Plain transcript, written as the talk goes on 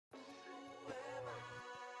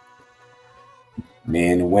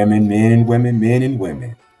Men and women, men and women, men and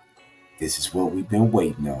women. This is what we've been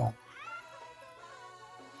waiting on.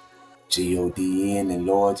 GODN and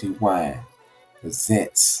Loyalty Wine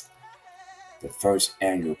presents the first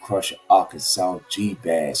annual Crusher Arkansas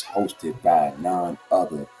G-Bash hosted by none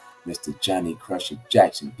other Mr. Johnny Crusher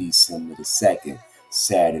Jackson, December the 2nd,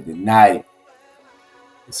 Saturday night.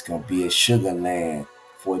 It's going to be at Sugarland,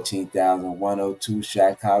 14,102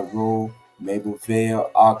 Chicago Road,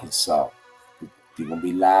 Mapleville, Arkansas. There's going to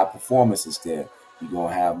be live performances there. You're going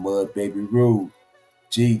to have Mud Baby Rooga,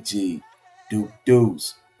 GG,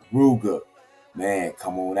 Deuce, Rooga. Man,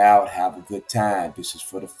 come on out, have a good time. This is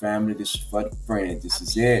for the family, this is for the friends. This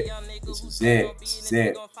is it. This is it. This is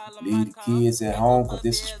it. Leave the kids at home because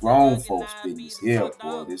this is grown folks' business here,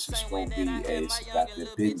 boy. This is going to be it's about their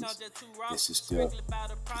business. This is to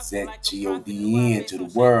present GODN to the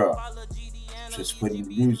world. Just putting the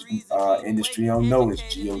music industry on notice.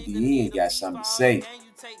 GODN got something to say.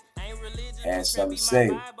 Has something to say.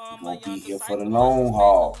 We're going to be here for the long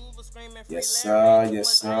haul. Yes, sir.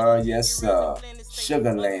 Yes, sir. Yes, sir.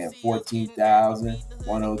 Sugarland,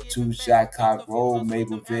 14,102 Chicago Road,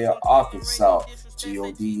 Mapleville, Arkansas.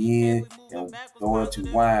 GODN and Loyalty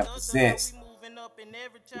Wine presents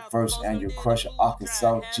the first annual Crusher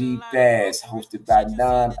Arkansas G-Bash, hosted by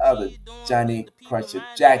none other Johnny Crusher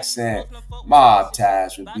Jackson. Mob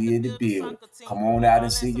Ties will be in the building. Come on out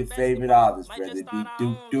and see your favorite artists, whether it be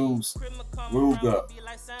Deuce, Rooga,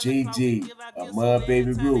 GG, or Mud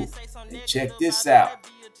Baby Roo. And check this out.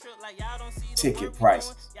 Ticket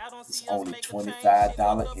prices is only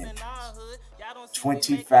 $25 entrance.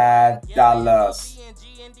 $25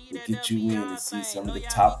 will get you in and see some of the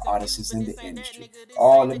top artists in the industry.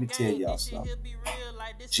 Oh, let me tell y'all something.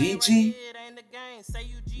 GG,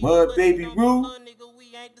 Mud Baby Roo,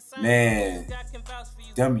 man,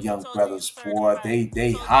 them young brothers, boy,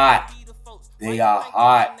 they hot. They are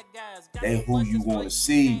hot. They who you want to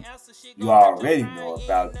see. You already know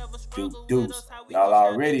about Deuce. Y'all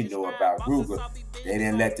already know about Rooga. They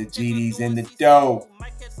didn't let the GDs in the dough.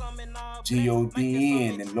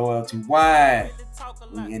 GODN and Loyalty Wine.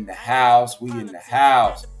 We in the house. We in the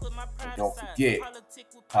house. And don't forget,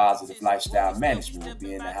 Positive Lifestyle Management will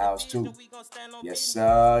be in the house too. Yes,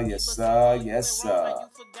 sir. Yes, sir. Yes, sir.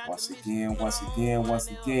 Once again,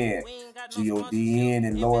 GODN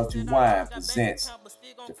and Loyalty Wine presents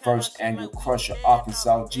the first annual Crusher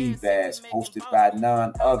Arkansas G-Bash, hosted by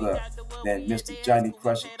none other than Mr. Johnny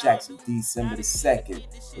Crusher Jackson, December the 2nd,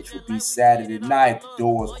 which will be Saturday night. The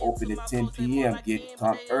doors open at 10 p.m.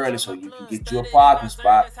 Come early so you can get you a parking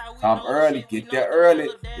spot. Come early, get there early.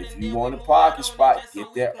 If you want a parking spot,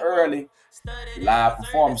 get there early. Live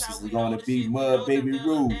performances are going to be Mud Baby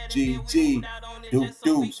Roo, GG,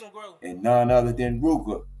 Deuce, and none other than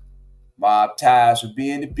Rooga. Mob Ties will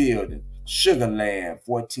be in the building. Sugarland,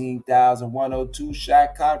 14,102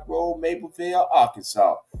 Chicago Road, Mapleville,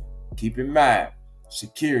 Arkansas. Keep in mind,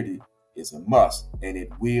 security is a must, and it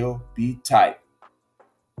will be tight.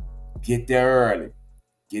 Get there early.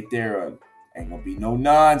 Get there early. Ain't gonna be no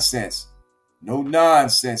nonsense. No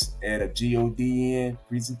nonsense at a GODN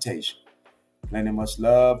presentation. Plenty much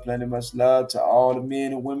love to all the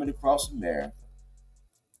men and women across America.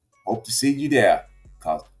 Hope to see you there,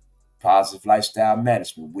 because Positive Lifestyle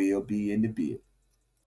Management will be in the building.